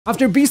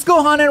After Beast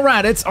Gohan and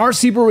Raditz,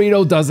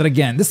 RCBurrito does it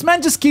again. This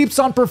man just keeps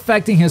on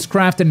perfecting his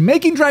craft and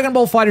making Dragon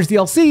Ball FighterZ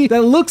DLC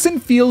that looks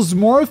and feels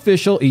more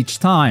official each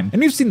time.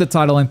 And you've seen the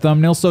title and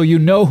thumbnail, so you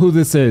know who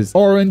this is.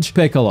 Orange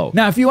Piccolo.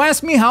 Now, if you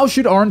ask me how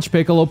should Orange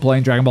Piccolo play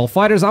in Dragon Ball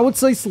FighterZ, I would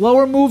say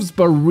slower moves,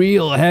 but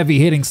real heavy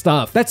hitting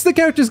stuff. That's the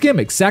character's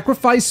gimmick,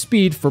 sacrifice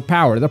speed for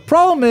power. The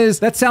problem is,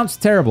 that sounds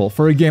terrible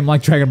for a game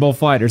like Dragon Ball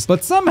FighterZ,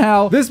 but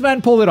somehow, this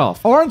man pulled it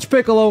off. Orange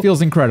Piccolo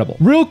feels incredible.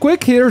 Real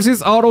quick, here's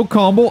his auto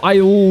combo. I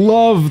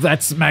love that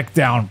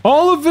smackdown.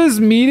 All of his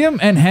medium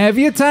and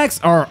heavy attacks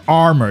are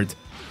armored.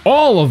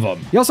 All of them.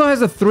 He also has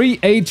a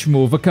 3H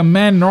move, a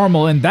command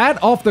normal, and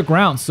that off the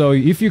ground. So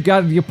if you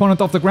got the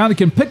opponent off the ground, you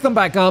can pick them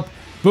back up.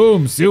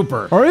 Boom,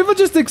 super. Or even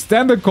just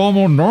extend the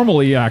combo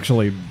normally,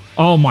 actually.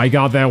 Oh my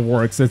god, that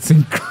works. It's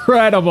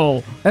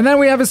incredible. And then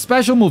we have his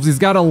special moves. He's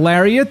got a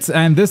lariat,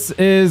 and this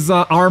is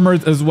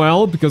armored as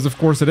well, because of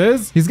course it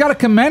is. He's got a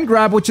command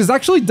grab, which is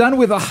actually done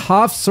with a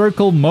half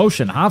circle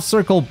motion, half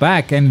circle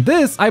back. And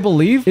this, I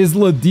believe, is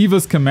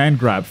Ladiva's command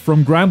grab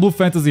from Grand Blue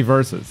Fantasy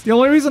Versus. The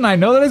only reason I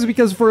know that is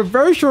because for a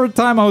very short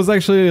time, I was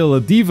actually a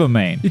Ladiva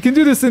main. You can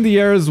do this in the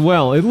air as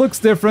well. It looks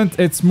different.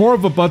 It's more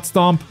of a butt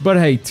stomp, but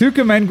hey, 2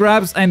 command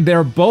grabs, and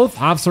they're both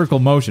half circle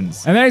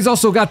motions. And then he's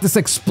also got this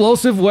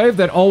explosive wave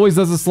that always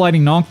does a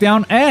sliding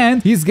knockdown,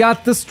 and he's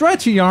got the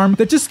stretchy arm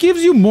that just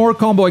gives you more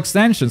combo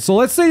extensions. So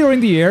let's say you're in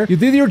the air, you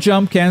did your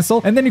jump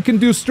cancel, and then you can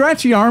do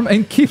stretchy arm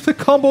and keep the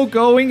combo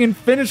going and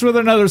finish with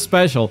another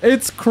special.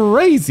 It's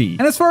crazy.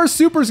 And as far as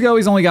supers go,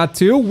 he's only got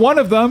 2. One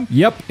of them,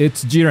 yep,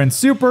 it's Jiren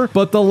Super,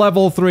 but the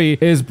level 3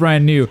 is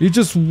brand new. He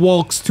just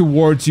walks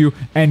towards you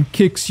and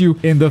kicks you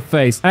in the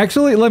face.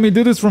 Actually, let me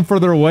do this from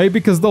further away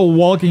because the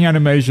walking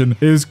animation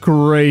is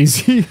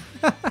crazy.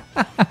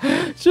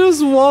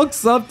 Just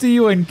walks up to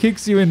you and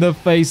kicks you in the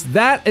face.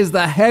 That is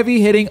the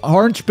heavy-hitting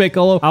Orange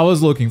Piccolo I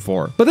was looking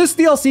for. But this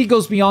DLC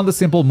goes beyond the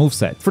simple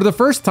moveset. For the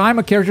first time,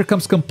 a character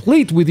comes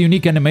complete with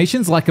unique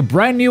animations like a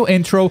brand new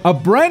intro, a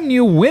brand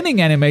new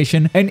winning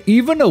animation, and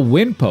even a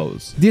win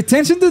pose. The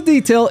attention to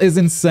detail is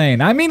insane.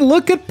 I mean,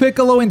 look at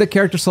Piccolo in the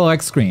character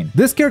select screen.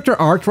 This character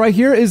art right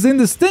here is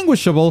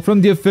indistinguishable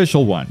from the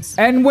official ones.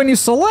 And when you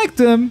select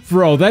him,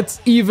 bro, that's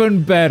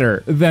even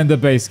better than the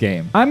base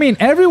game. I mean,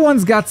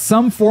 everyone's got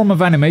some form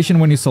of animation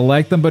when you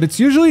select them, but it's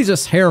usually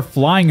just hair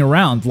flying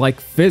around like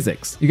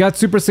physics. You got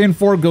Super Saiyan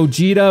 4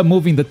 Gogeta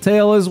moving the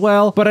tail as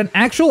well, but an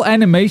actual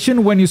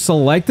animation when you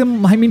select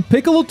him, I mean,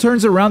 Piccolo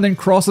turns around and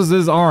crosses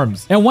his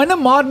arms. And when a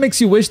mod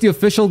makes you wish the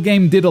official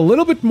game did a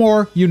little bit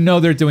more, you know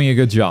they're doing a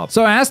good job.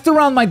 So I asked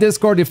around my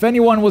Discord if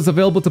anyone was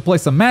available to play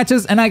some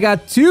matches, and I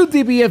got 2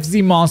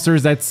 DBFZ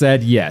monsters that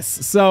said yes.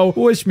 So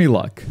wish me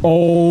luck.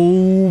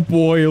 Oh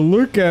boy,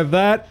 look at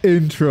that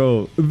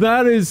intro.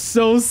 That is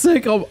so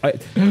sick.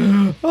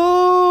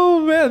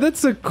 Oh man,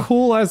 that's a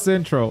cool ass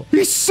intro.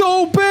 He's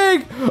so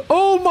big.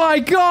 Oh my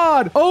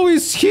god. Oh,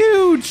 he's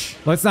huge.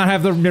 Let's not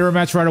have the mirror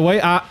match right away.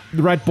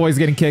 The red boy's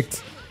getting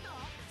kicked.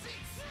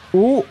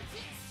 Ooh.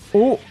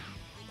 Ooh.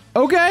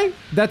 Okay,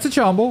 that's a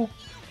chombo.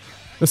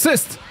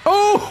 Assist.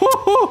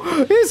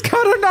 Oh, he's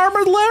got an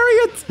armored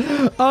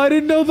lariat. I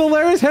didn't know the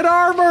lariat had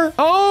armor.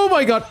 Oh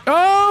my god.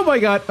 Oh my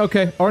god.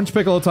 Okay, Orange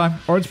Piccolo time.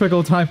 Orange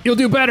Piccolo time. You'll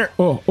do better.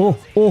 Oh, oh,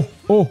 oh,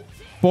 oh.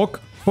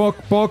 Book.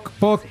 Buck.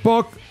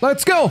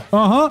 Let's go.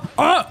 No,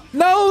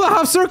 the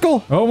half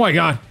circle. Oh my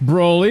god.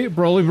 Broly.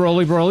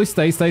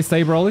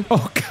 Stay, Broly.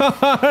 Oh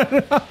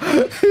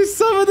god. He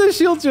summoned the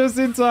shield just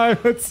in time.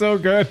 That's so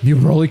good. New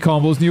Broly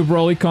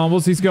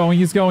combos.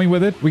 He's going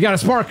with it. We got a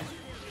spark.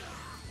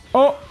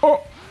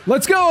 Oh.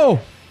 Let's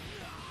go.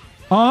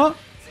 All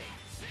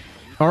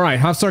right,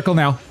 half circle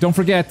now. Don't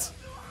forget.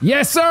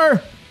 Yes,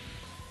 sir.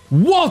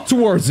 Walk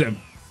towards him.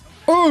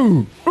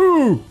 Ooh.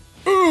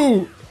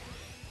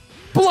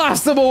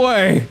 Blast him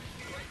away!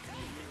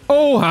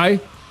 Oh, hi.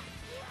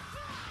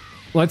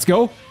 Let's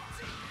go.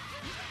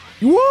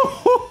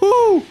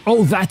 Woohoo!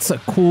 Oh, that's a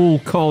cool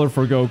color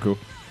for Goku.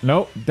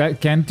 Nope, that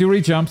can't do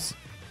re-jumps.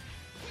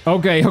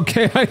 Okay,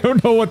 I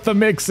don't know what the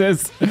mix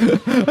is.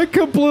 I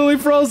completely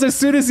froze as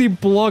soon as he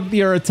blocked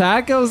your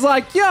attack. I was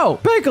like, yo,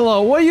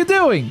 Piccolo, what are you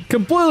doing?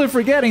 Completely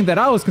forgetting that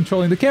I was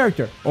controlling the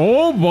character.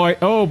 Oh boy.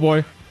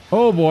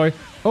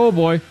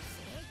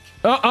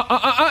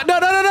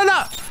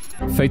 No.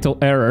 Fatal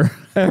error.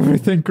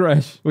 Everything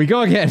crashed. We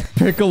go again.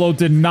 Piccolo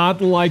did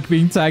not like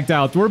being tagged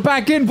out. We're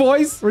back in,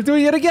 boys. We're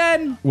doing it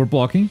again. We're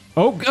blocking.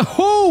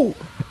 Oh!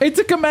 It's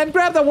a command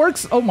grab that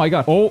works. Oh my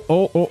god.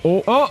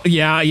 Oh,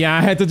 yeah.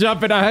 I had to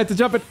jump it.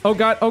 Oh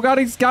god.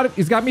 He's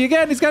got me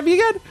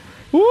again.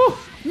 Ooh.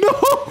 No!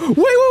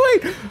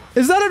 Wait!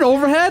 Is that an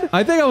overhead?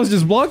 I think I was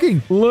just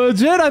blocking.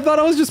 Legit, I thought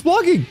I was just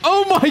blocking.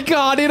 Oh my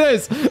god, it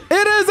is!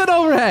 It is an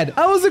overhead!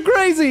 I was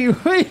crazy!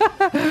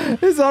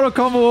 It's auto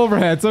combo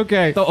overheads,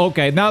 okay. So,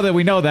 okay, now that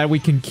we know that, we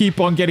can keep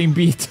on getting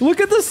beat.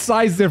 Look at the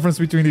size difference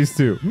between these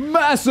two.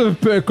 Massive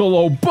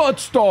Piccolo,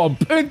 butt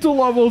stomp, into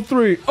level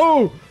 3.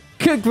 Oh!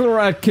 Kick the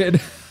rat kid.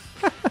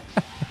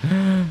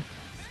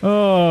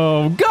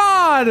 Oh,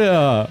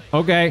 god!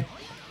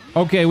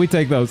 Okay, we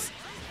take those.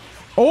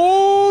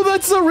 Oh,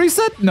 that's a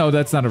reset? No,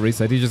 that's not a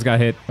reset. He just got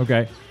hit.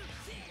 Okay.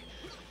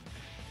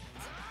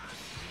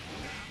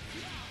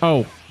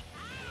 Oh.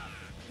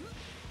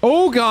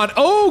 Oh, God.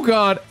 Oh,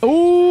 God.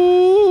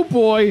 Oh,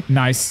 boy.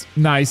 Nice.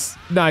 Nice.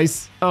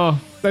 Nice.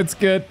 Oh, that's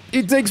good.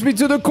 He takes me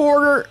to the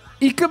corner.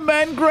 He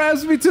command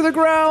grabs me to the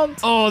ground.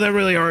 Oh, that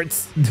really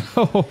hurts.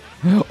 No.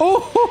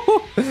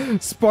 Oh,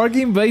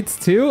 sparking baits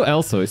too?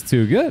 Elso is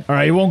too good. All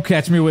right, you won't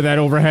catch me with that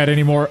overhead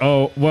anymore.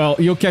 Oh, well,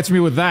 you'll catch me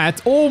with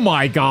that. Oh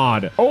my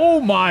God. Oh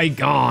my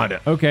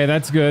God. Okay,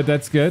 that's good.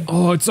 That's good.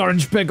 Oh, it's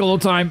Orange Piccolo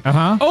time.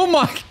 Uh-huh. Oh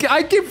my God.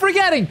 I keep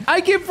forgetting.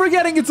 I keep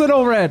forgetting it's an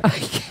overhead. I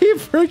keep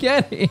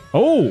forgetting.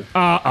 Oh,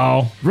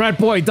 uh-oh. Red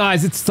Boy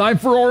dies. It's time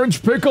for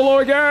Orange Piccolo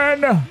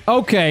again.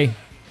 Okay.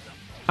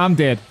 I'm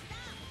dead.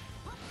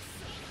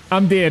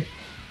 I'm dead.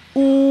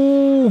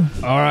 Ooh.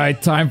 All right,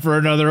 time for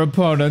another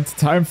opponent.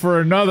 Time for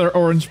another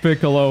Orange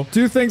Piccolo.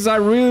 Two things I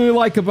really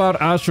like about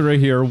Ashura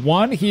here.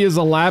 One, he is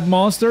a lab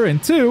monster.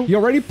 And two, he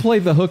already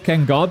played the Hook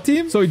and God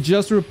team, so he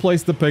just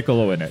replaced the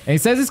Piccolo in it. And he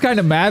says he's kind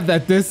of mad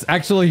that this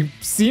actually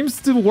seems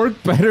to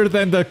work better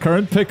than the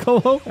current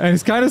Piccolo. And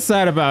he's kind of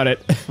sad about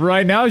it.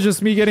 Right now, it's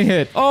just me getting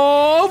hit.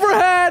 Oh,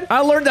 overhead!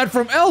 I learned that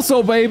from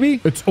Elso,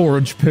 baby. It's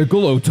Orange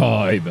Piccolo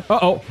time.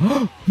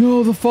 Uh-oh.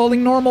 No, the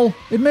falling normal.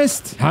 It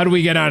missed. How do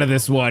we get out of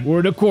this one? We're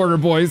in a corner,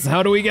 boys.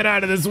 How do we get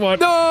out of this one?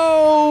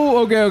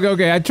 No!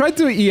 Okay. I tried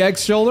to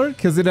EX shoulder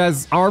because it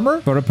has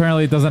armor, but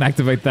apparently it doesn't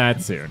activate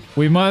that soon.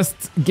 We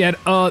must get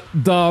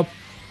the...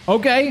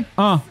 Okay.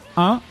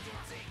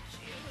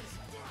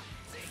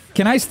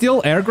 Can I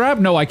still air grab?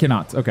 No, I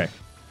cannot. Okay.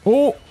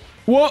 Oh!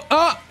 Whoa!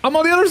 I'm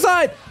on the other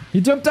side!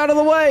 He jumped out of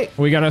the way.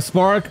 We got a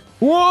spark.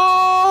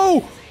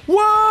 Whoa!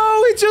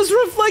 Whoa! He just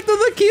reflected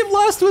the Key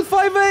Blast with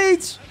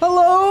 5H!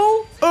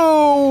 Hello?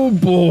 Oh,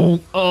 boy.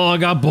 Oh, I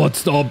got butt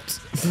stomped.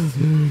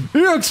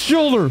 EX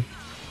shoulder!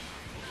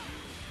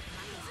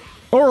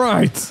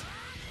 Alright.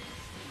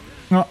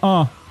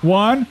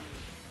 One.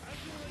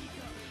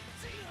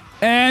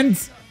 And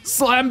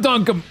slam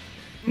dunk him.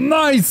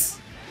 Nice!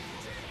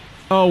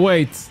 Oh,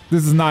 wait.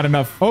 This is not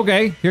enough.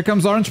 Okay, here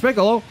comes Orange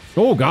Piccolo.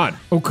 Oh, God.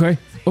 Okay.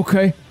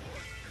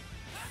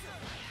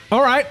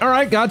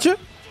 Alright, gotcha.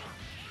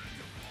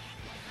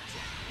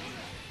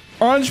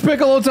 Orange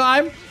Piccolo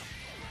time.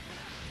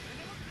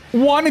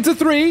 1 into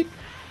 3.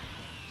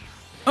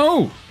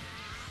 Oh.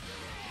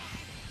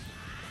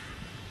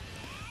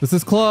 This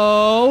is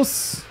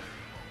close.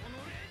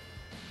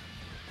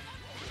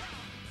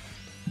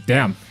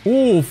 Damn.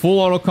 Ooh, full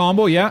auto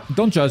combo. Yeah,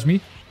 don't judge me.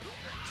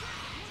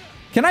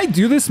 Can I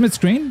do this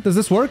mid-screen? Does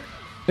this work?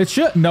 It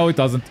should. No, it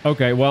doesn't.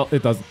 Okay, well,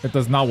 it doesn't. It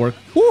does not work.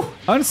 Woo!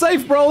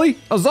 Unsafe, Broly.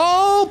 It was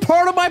all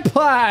part of my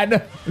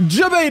plan.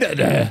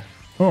 Debated.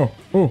 Oh.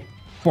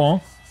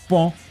 Bon.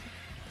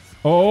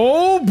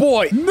 Oh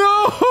boy!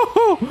 No!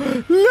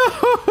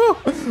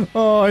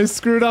 Oh, I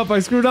screwed up.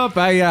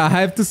 I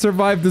have to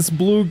survive this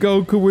blue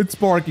Goku with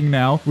sparking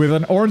now with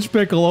an orange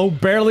Piccolo,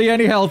 barely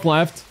any health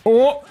left.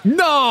 Oh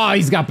no!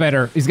 He's got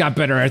better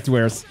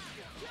earthwares.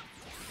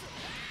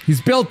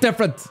 He's built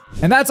different.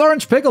 And that's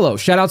Orange Piccolo.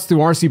 Shoutouts to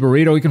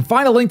RCBurrito. You can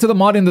find a link to the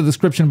mod in the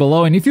description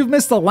below. And if you've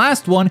missed the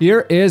last one,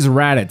 here is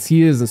Raditz.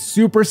 He is a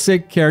super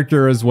sick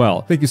character as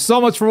well. Thank you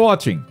so much for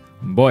watching.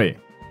 Boy.